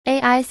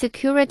AI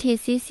security.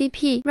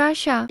 CCP,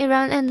 Russia,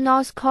 Iran and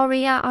North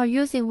Korea are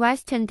using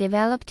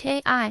Western-developed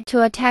AI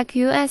to attack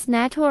US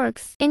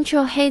networks.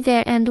 Intro. Hey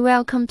there and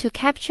welcome to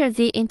Capture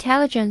the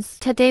Intelligence.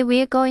 Today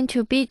we're going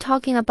to be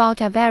talking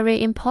about a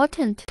very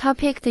important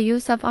topic: the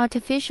use of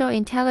artificial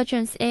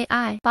intelligence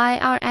AI by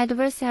our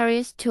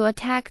adversaries to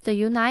attack the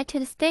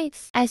United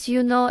States. As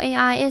you know,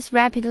 AI is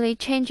rapidly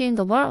changing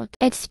the world.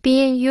 It's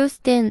being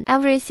used in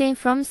everything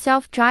from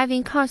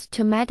self-driving cars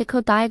to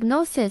medical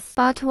diagnosis.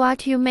 But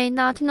what you may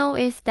not know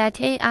is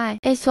that AI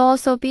is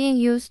also being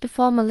used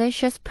for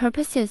malicious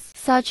purposes,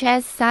 such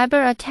as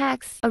cyber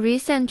attacks. A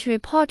recent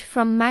report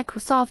from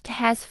Microsoft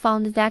has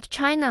found that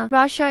China,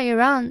 Russia,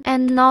 Iran,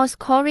 and North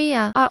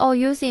Korea are all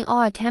using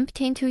or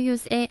attempting to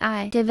use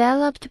AI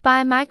developed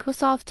by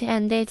Microsoft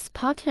and its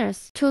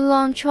partners to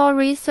launch or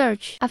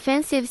research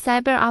offensive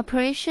cyber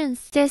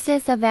operations. This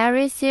is a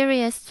very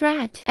serious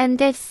threat,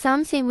 and it's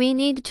something we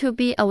need to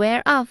be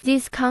aware of.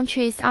 These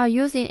countries are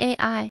using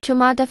AI to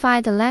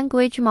modify the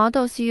language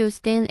models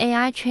used in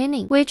AI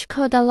training, which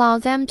could allow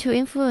them to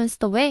influence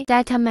the way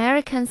that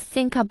Americans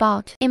think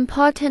about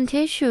important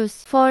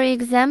issues. For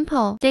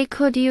example, they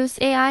could use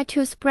AI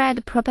to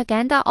spread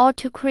propaganda or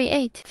to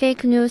create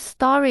fake news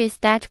stories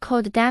that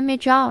could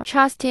damage our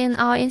trust in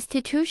our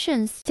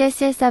institutions.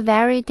 This is a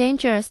very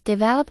dangerous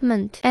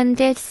development, and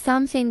it's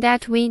something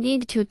that we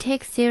need to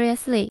take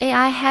seriously.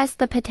 AI has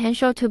the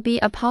potential to be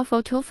a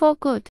powerful tool for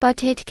good,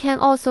 but it can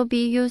also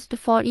be used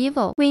for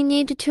evil. We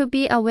need to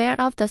be aware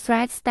of the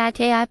threats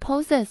that AI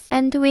poses,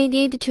 and we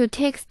need to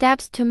take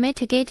steps to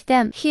mitigate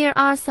them. Here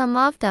are some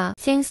of the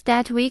things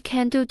that we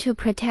can do to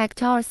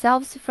protect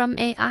ourselves from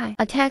AI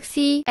attacks.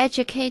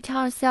 Educate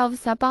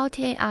ourselves about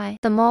AI.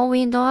 The more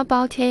we know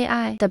about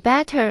AI, the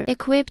better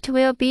equipped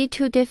we'll be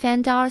to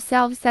defend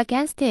ourselves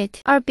against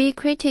it. Or be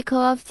critical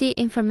of the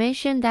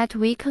information that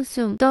we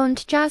consume.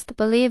 Don't just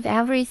believe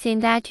everything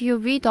that you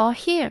read or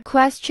hear.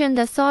 Question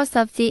the source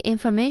of the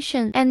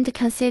information and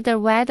consider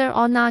whether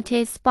or not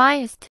it's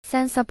biased.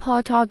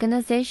 Support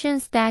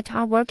organizations that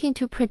are working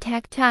to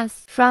protect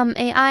us from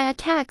AI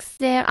attacks.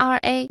 There are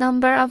a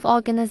number of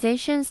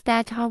organizations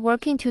that are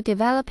working to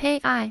develop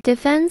AI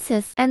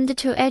defenses and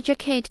to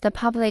educate the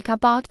public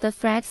about the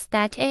threats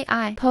that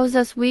AI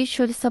poses. We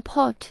should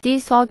support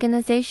these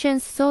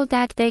organizations so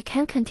that they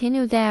can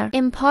continue their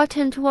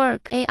important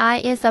work. AI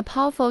is a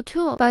powerful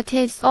tool, but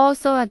it's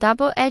also a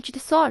double-edged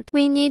sword.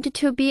 We need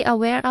to be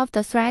aware of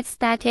the threats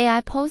that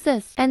AI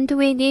poses, and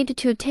we need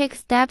to take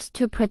steps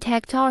to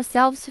protect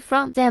ourselves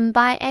from them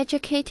by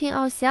educating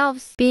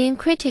ourselves, being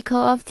critical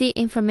of the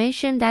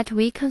information that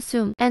we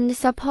consume, and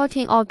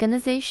supporting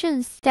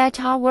organizations that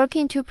are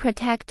working to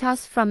protect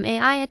us from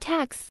AI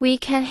attacks. We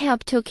can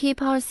help to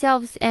keep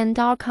ourselves and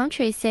our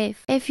country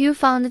safe. If you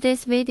found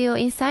this video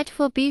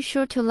insightful, be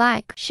sure to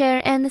like,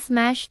 share, and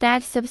smash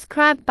that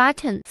subscribe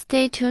button.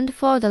 Stay tuned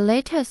for the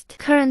latest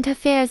current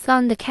affairs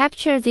on the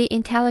Capture the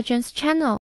Intelligence channel.